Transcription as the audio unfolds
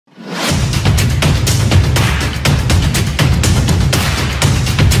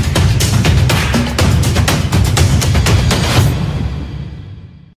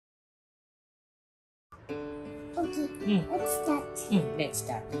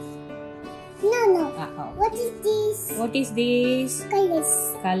No. Oh. What is this? What is this?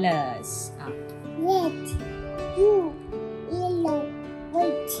 Colors. Red. Red, blue, yellow,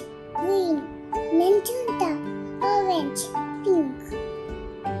 white, green, magenta, orange, pink,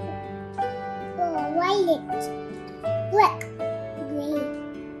 violet, black, grey,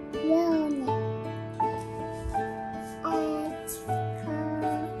 brown,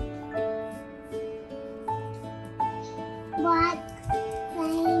 black,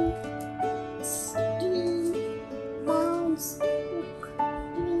 line, stream, bounce, hook,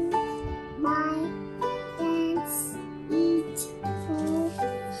 drink, buy, dance, eat, fall,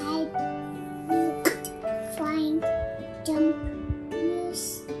 hide, look, find, jump, use,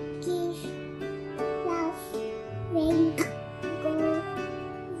 give, laugh, rain, go,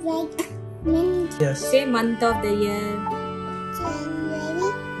 write, mend. Yes. Say month of the year. January,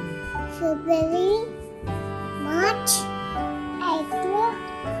 February, March, April,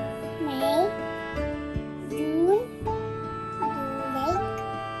 May, June, July,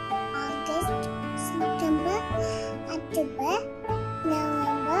 August, September, October,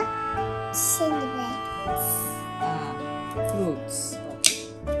 November, December. Fruits.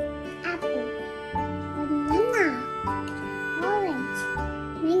 Apple, banana, orange,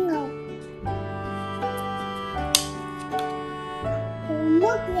 mango,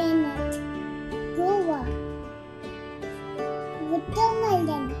 pomegranate, guava,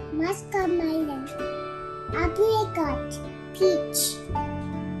 watermelon, muskmelon, apricot, peach.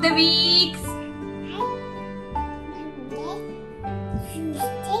 The weeks. Monday,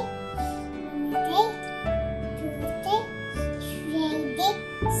 Tuesday, Wednesday, Thursday, Friday,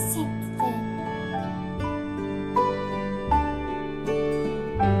 Saturday.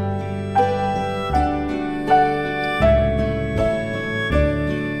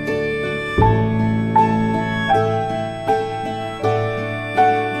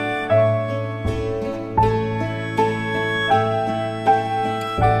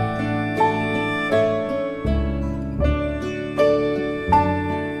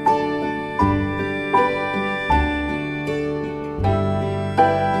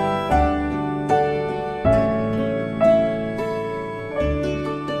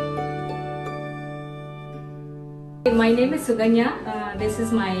 My name is Suganya. This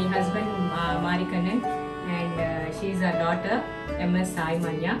is my husband Marikanan, and she is our daughter, MS Sai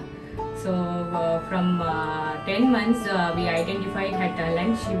Manya. So from 10 months we identified her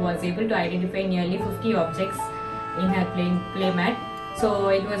talent. She was able to identify nearly 50 objects in her play mat. So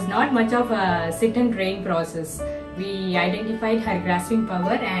it was not much of a sit and train process. We identified her grasping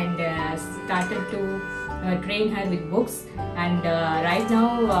power and started to train her with books, and right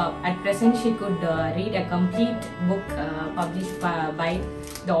now at present she could read a complete book published by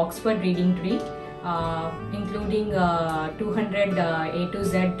the Oxford Reading Tree, including 200 A to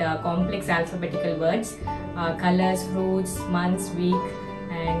Z complex alphabetical words, colors, fruits, months, week,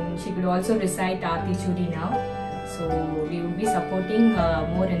 and she could also recite Aathichoodi now. So we will be supporting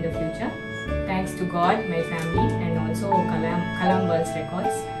more in the future. Thanks to God, my family, and also Kalam World's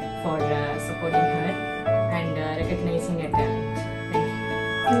Records for supporting her and recognizing her talent.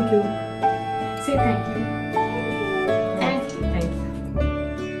 Thank you. Thank you. Say thank you.